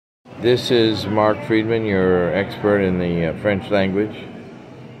This is Marc Friedman, your expert in the French language,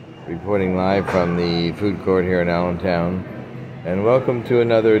 reporting live from the food court here in Allentown. And welcome to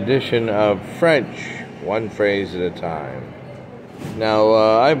another edition of French, one phrase at a time. Now,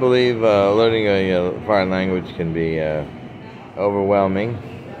 I believe learning a foreign language can be overwhelming,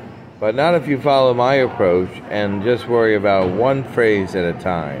 but not if you follow my approach and just worry about one phrase at a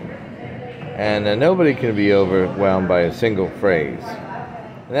time. And nobody can be overwhelmed by a single phrase.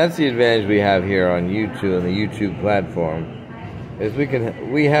 And that's the advantage we have here on YouTube, on the YouTube platform, is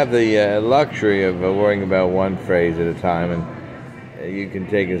we have the luxury of worrying about one phrase at a time, and you can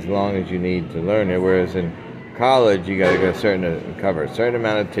take as long as you need to learn it. Whereas in college, you got to cover a certain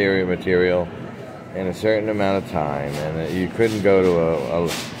amount of material in a certain amount of time, and you couldn't go to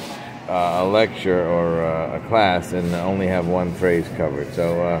a lecture or a class and only have one phrase covered.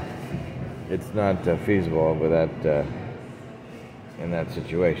 So it's not feasible with that. In that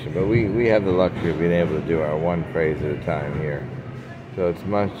situation, but we have the luxury of being able to do our one phrase at a time here, so it's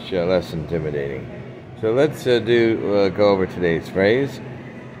much less intimidating. So let's go over today's phrase.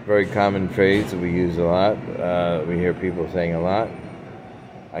 Very common phrase that we use a lot. We hear people saying a lot.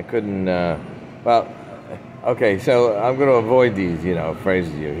 I couldn't. Okay. So I'm going to avoid these,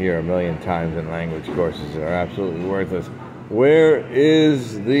 phrases you hear a million times in language courses that are absolutely worthless. Where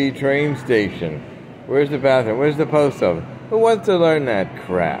is the train station? Where's the bathroom? Where's the post office? Who wants to learn that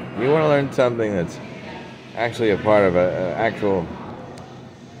crap? You want to learn something that's actually a part of an actual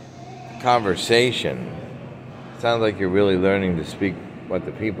conversation. Sounds like you're really learning to speak what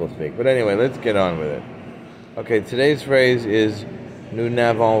the people speak. But anyway, let's get on with it. Okay, today's phrase is "Nous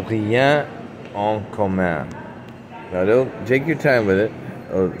n'avons rien en commun." Now, don't take your time with it.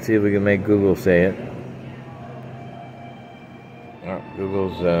 Let's see if we can make Google say it. Oh,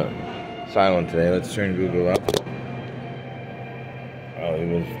 Google's silent today. Let's turn Google up. Oh, it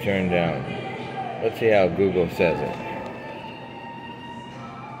was turned down. Let's see how Google says it.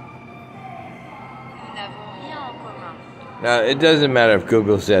 Now, it doesn't matter if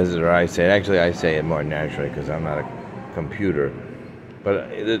Google says it or I say it. Actually, I say it more naturally because I'm not a computer. But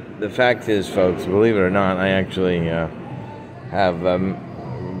the fact is, folks, believe it or not, I actually have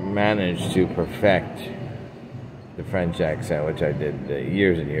managed to perfect the French accent, which I did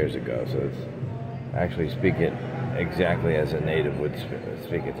years and years ago. So it's actually speak it exactly as a native would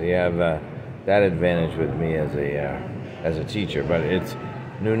speak it. So you have that advantage with me as a teacher. But it's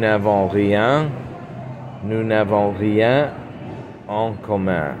 "Nous n'avons rien en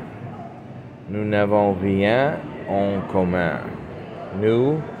commun." Nous n'avons rien en commun.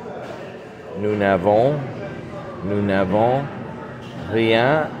 Nous n'avons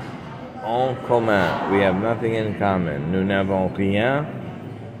rien en commun. We have nothing in common. Nous n'avons rien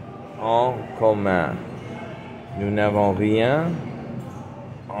en commun. Nous n'avons rien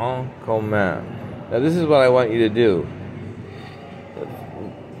en commun. Now, this is what I want you to do.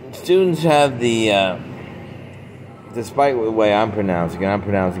 Students have despite the way I'm pronouncing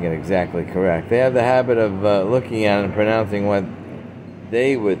it exactly correct, they have the habit of looking at it and pronouncing what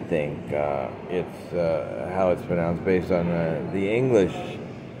they would think it's how it's pronounced based on the English.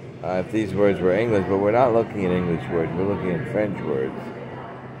 If these words were English, but we're not looking at English words, we're looking at French words.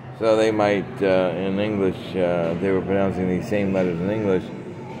 So they might, in English, they were pronouncing these same letters in English,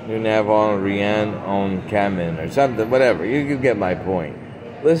 "Nous n'avons rien en commun," or something, whatever. You get my point.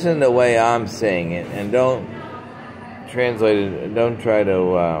 Listen to the way I'm saying it, and don't translate it. Don't try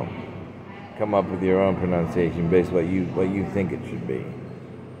to come up with your own pronunciation based on what you think it should be,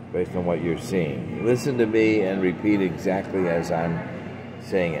 based on what you're seeing. Listen to me and repeat exactly as I'm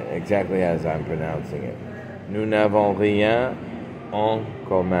saying it, exactly as I'm pronouncing it. Nous n'avons rien en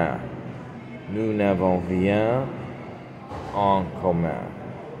commun. Nous n'avons rien en commun.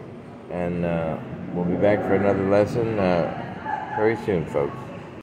 And we'll be back for another lesson very soon, folks.